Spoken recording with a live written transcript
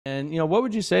And, what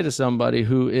would you say to somebody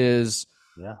who is,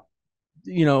 Yeah.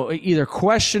 either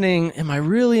questioning, am I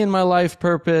really in my life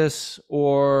purpose?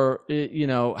 Or,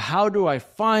 how do I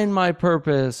find my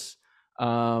purpose?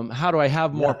 How do I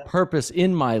have more Yeah. purpose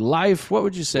in my life? What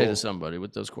would you say to Sure. somebody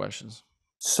with those questions?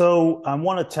 So I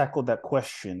want to tackle that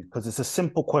question because it's a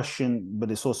simple question,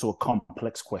 but it's also a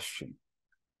complex question.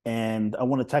 And I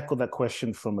want to tackle that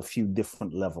question from a few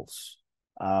different levels.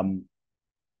 Um,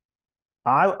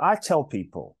 I tell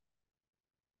people,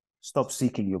 stop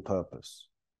seeking your purpose.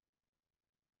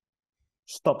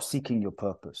 Stop seeking your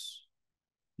purpose.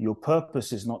 Your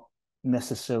purpose is not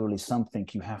necessarily something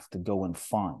you have to go and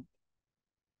find.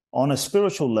 On a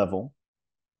spiritual level,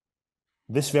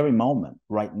 this very moment,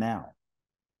 right now,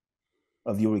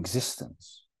 of your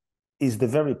existence is the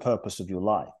very purpose of your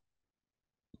life.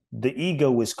 The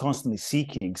ego is constantly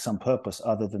seeking some purpose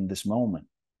other than this moment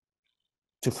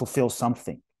to fulfill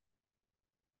something,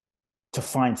 to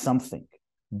find something.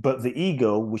 But the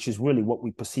ego, which is really what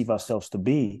we perceive ourselves to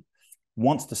be,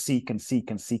 wants to seek and seek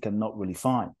and seek and not really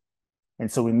find.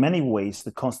 And so, in many ways,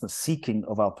 the constant seeking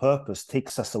of our purpose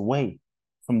takes us away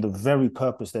from the very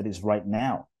purpose that is right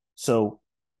now. So,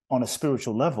 on a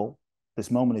spiritual level, this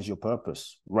moment is your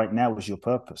purpose. Right now is your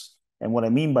purpose. And what I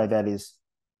mean by that is,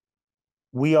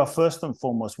 we are first and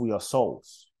foremost, we are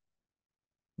souls.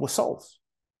 We're souls.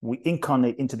 We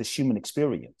incarnate into this human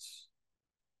experience.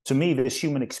 To me, this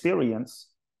human experience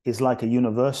is like a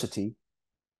university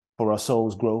for our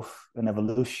soul's growth and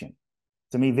evolution.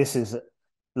 To me,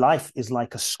 life is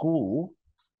like a school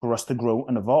for us to grow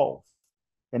and evolve.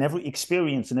 And every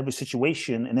experience and every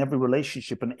situation and every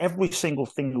relationship and every single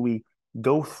thing we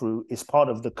go through is part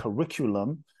of the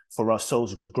curriculum for our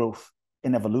soul's growth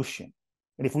and evolution.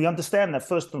 And if we understand that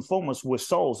first and foremost, we're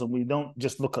souls and we don't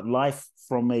just look at life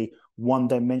from a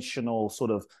one-dimensional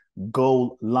sort of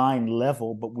goal line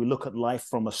level, but we look at life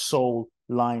from a soul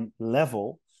line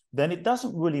level, then it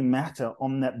doesn't really matter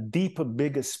on that deeper,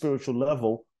 bigger spiritual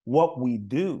level what we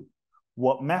do.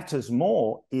 What matters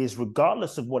more is,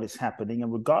 regardless of what is happening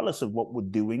and regardless of what we're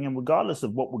doing and regardless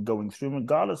of what we're going through, and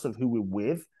regardless of who we're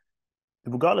with,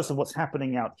 regardless of what's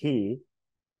happening out here,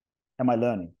 am I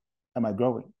learning? Am I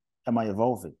growing? Am I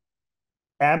evolving?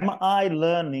 Am I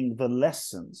learning the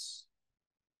lessons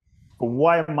for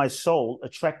why my soul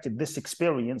attracted this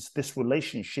experience, this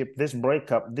relationship, this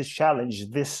breakup, this challenge,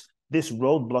 this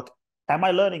roadblock? Am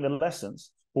I learning the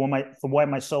lessons for why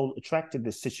my soul attracted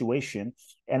this situation?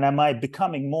 And am I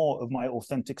becoming more of my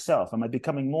authentic self? Am I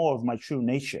becoming more of my true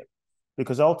nature?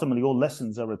 Because ultimately, all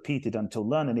lessons are repeated until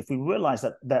learned. And if we realize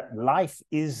that life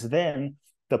is then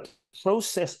the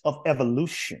process of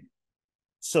evolution.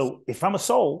 So if I'm a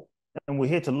soul and we're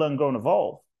here to learn, grow, and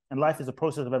evolve, and life is a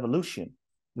process of evolution,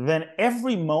 then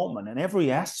every moment and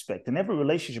every aspect and every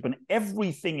relationship and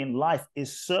everything in life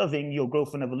is serving your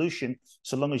growth and evolution,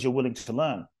 so long as you're willing to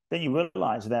learn. Then you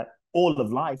realize that all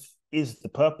of life is the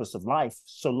purpose of life,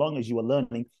 so long as you are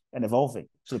learning and evolving.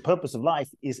 So the purpose of life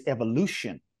is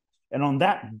evolution. And on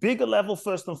that bigger level,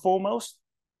 first and foremost,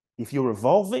 if you're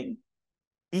evolving,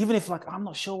 even if I'm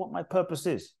not sure what my purpose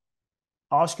is,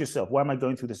 ask yourself, why am I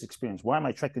going through this experience? Why am I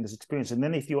attracting this experience? And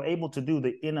then if you're able to do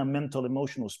the inner mental,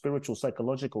 emotional, spiritual,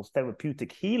 psychological,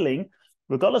 therapeutic healing,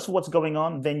 regardless of what's going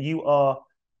on, then you are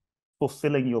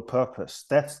fulfilling your purpose.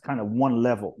 That's kind of one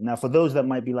level. Now, for those that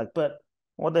might be like, but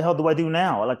what the hell do I do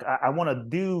now? I want to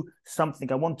do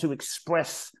something. I want to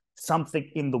express something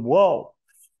in the world.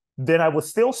 Then I would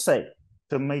still say,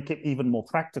 to make it even more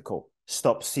practical,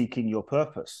 stop seeking your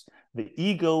purpose. The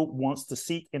ego wants to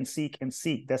seek and seek and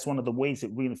seek. That's one of the ways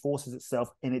it reinforces itself,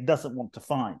 and it doesn't want to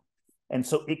find. And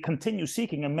so it continues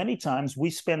seeking. And many times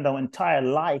we spend our entire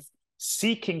life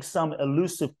seeking some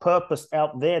elusive purpose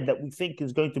out there that we think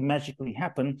is going to magically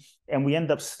happen. And we end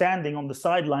up standing on the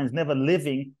sidelines, never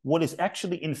living what is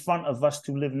actually in front of us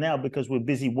to live now, because we're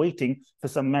busy waiting for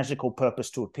some magical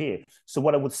purpose to appear. So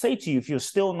what I would say to you, if you're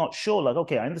still not sure,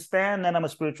 okay, I understand that I'm a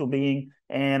spiritual being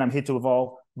and I'm here to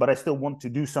evolve, but I still want to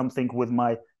do something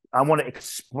I want to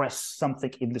express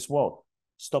something in this world.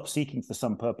 Stop seeking for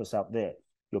some purpose out there.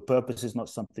 Your purpose is not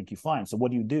something you find. So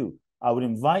what do? I would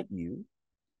invite you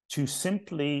to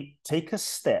simply take a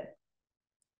step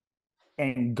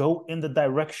and go in the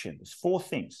direction. There's four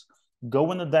things.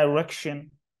 Go in the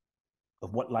direction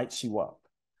of what lights you up.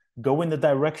 Go in the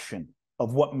direction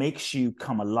of what makes you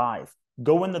come alive.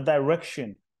 Go in the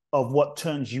direction of what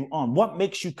turns you on. What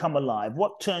makes you come alive?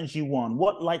 What turns you on?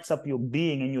 What lights up your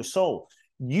being and your soul?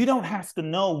 You don't have to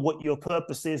know what your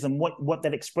purpose is and what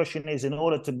that expression is in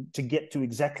order to get to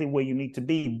exactly where you need to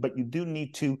be, but you do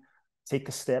need to take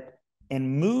a step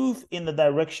and move in the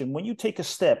direction. When you take a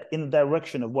step in the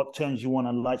direction of what turns you on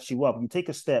and lights you up, you take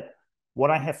a step. What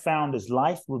I have found is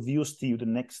life reveals to you the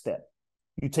next step.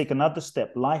 You take another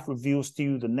step, life reveals to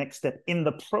you the next step. In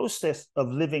the process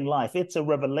of living life, it's a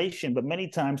revelation, but many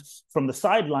times from the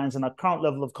sidelines and our current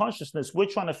level of consciousness, we're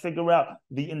trying to figure out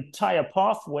the entire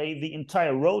pathway, the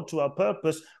entire road to our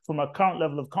purpose from our current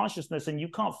level of consciousness, and you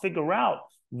can't figure out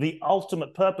the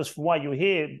ultimate purpose for why you're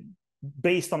here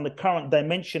based on the current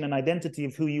dimension and identity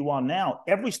of who you are now.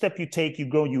 Every step you take, you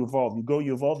grow, you evolve. You grow,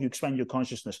 you evolve, you expand your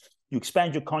consciousness. You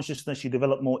expand your consciousness, you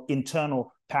develop more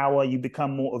internal power, you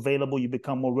become more available, you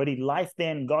become more ready. Life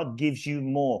then, God gives you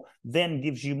more, then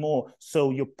gives you more. So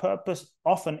your purpose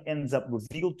often ends up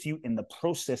revealed to you in the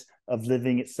process of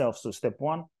living itself. So step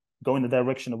one, go in the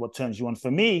direction of what turns you on.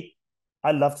 For me,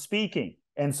 I loved speaking.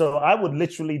 And so I would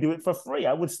literally do it for free.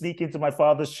 I would sneak into my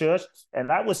father's church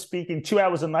and I was speaking 2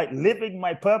 hours a night, living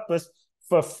my purpose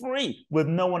for free with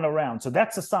no one around. So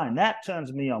that's a sign that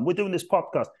turns me on. We're doing this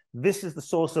podcast. This is the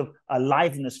source of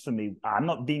aliveness for me. I'm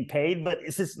not being paid, but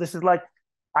this is like,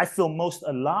 I feel most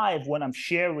alive when I'm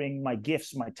sharing my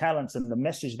gifts, my talents, and the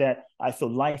message that I feel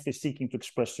life is seeking to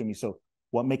express to me. So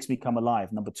what makes me come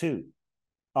alive? Number two,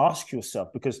 ask yourself,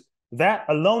 because that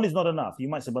alone is not enough. You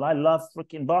might say, but I love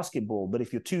freaking basketball. But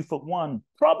if you're 2'1",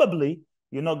 probably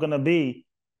you're not going to be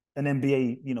an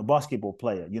NBA, basketball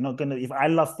player. You're not going to, if I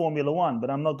love Formula One, but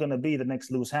I'm not going to be the next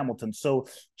Lewis Hamilton. So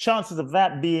chances of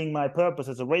that being my purpose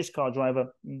as a race car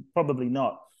driver, probably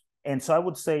not. And so I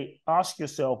would say, ask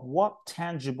yourself, what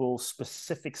tangible,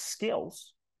 specific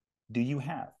skills do you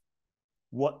have?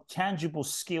 What tangible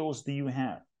skills do you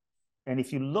have? And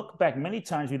if you look back, many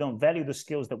times we don't value the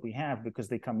skills that we have because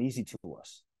they come easy to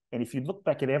us. And if you look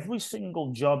back at every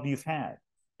single job you've had,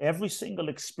 every single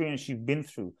experience you've been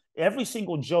through, every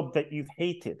single job that you've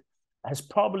hated has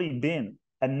probably been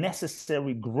a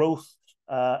necessary growth,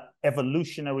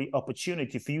 evolutionary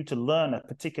opportunity for you to learn a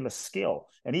particular skill.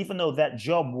 And even though that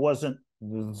job wasn't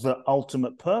the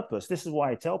ultimate purpose, this is why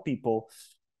I tell people,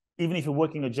 even if you're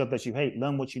working a job that you hate,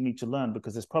 learn what you need to learn,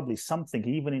 because there's probably something,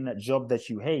 even in that job that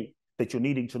you hate, that you're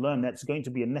needing to learn, that's going to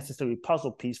be a necessary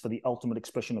puzzle piece for the ultimate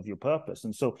expression of your purpose.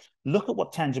 And so look at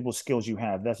what tangible skills you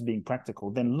have, that's being practical.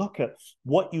 Then look at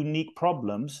what unique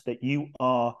problems that you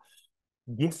are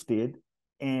gifted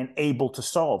and able to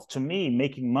solve. To me,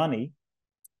 making money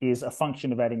is a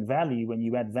function of adding value. When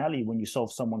you add value, when you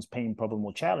solve someone's pain, problem,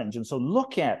 or challenge. And so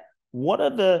look at what are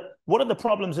the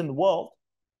problems in the world?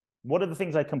 What are the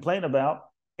things I complain about?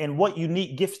 And what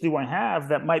unique gifts do I have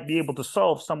that might be able to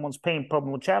solve someone's pain,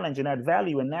 problem, or challenge and add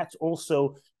value? And that's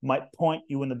also might point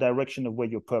you in the direction of where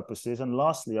your purpose is. And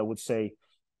lastly, I would say,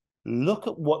 look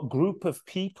at what group of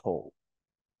people,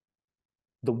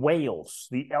 the whales,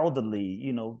 the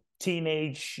elderly,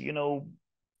 teenage,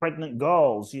 pregnant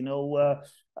girls, it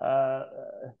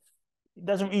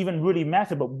doesn't even really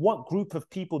matter, but what group of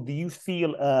people do you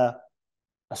feel a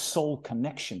soul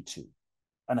connection to,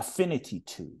 an affinity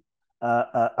to?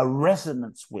 A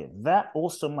resonance with? That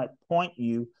also might point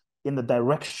you in the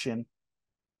direction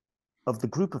of the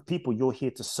group of people you're here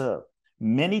to serve.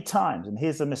 Many times, and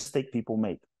here's a mistake people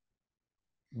make,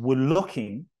 we're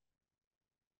looking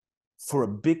for a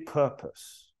big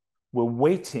purpose. We're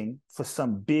waiting for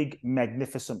some big,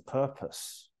 magnificent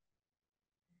purpose.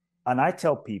 And I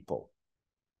tell people,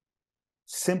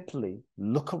 simply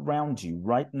look around you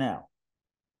right now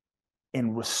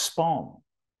and respond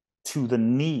to the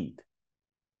need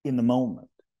in the moment.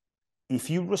 If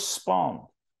you respond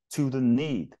to the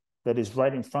need that is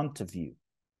right in front of you,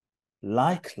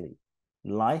 likely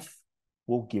life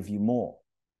will give you more.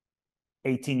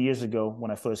 18 years ago, when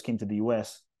I first came to the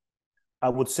US, I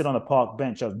would sit on a park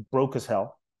bench. I was broke as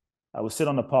hell. I would sit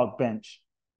on a park bench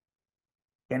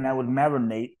and I would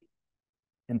marinate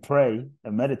and pray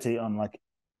and meditate on, like,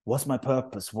 what's my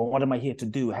purpose? What am I here to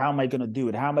do? How am I going to do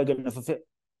it? How am I going to fulfill?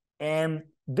 And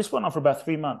this went on for about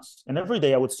 3 months. And every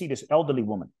day I would see this elderly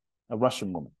woman, a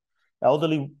Russian woman,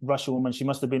 elderly Russian woman. She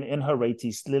must have been in her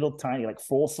 80s, little tiny, like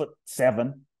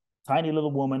 4'7", tiny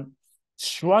little woman,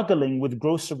 struggling with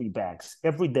grocery bags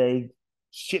every day,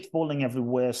 shit falling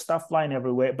everywhere, stuff flying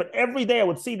everywhere. But every day I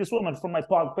would see this woman from my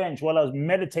park bench while I was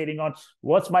meditating on,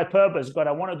 what's my purpose? God,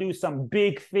 I want to do some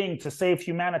big thing to save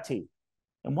humanity.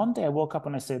 And one day I woke up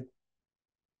and I said,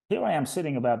 here I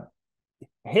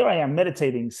am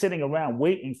meditating, sitting around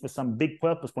waiting for some big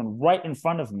purpose, when right in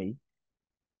front of me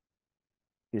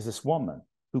is this woman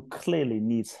who clearly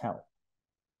needs help.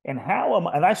 And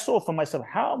I saw for myself,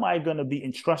 how am I going to be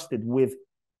entrusted with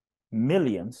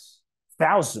millions,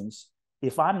 thousands,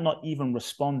 if I'm not even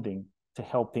responding to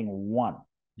helping one?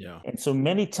 Yeah. And so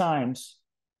many times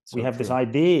we have this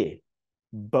idea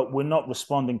but we're not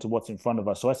responding to what's in front of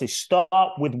us. So I say, start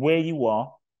with where you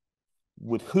are,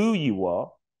 with who you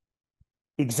are,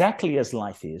 exactly as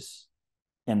life is,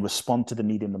 and respond to the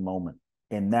need in the moment.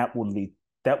 And that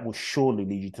will surely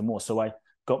lead you to more. So I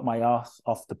got my ass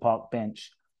off the park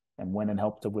bench and went and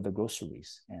helped her with the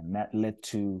groceries. And that led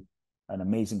to an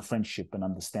amazing friendship and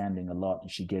understanding a lot.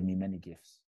 And she gave me many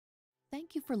gifts.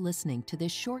 Thank you for listening to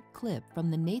this short clip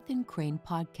from the Nathan Crane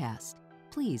podcast.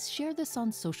 Please share this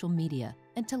on social media,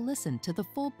 and to listen to the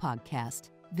full podcast,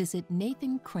 visit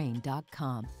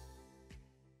nathancrane.com.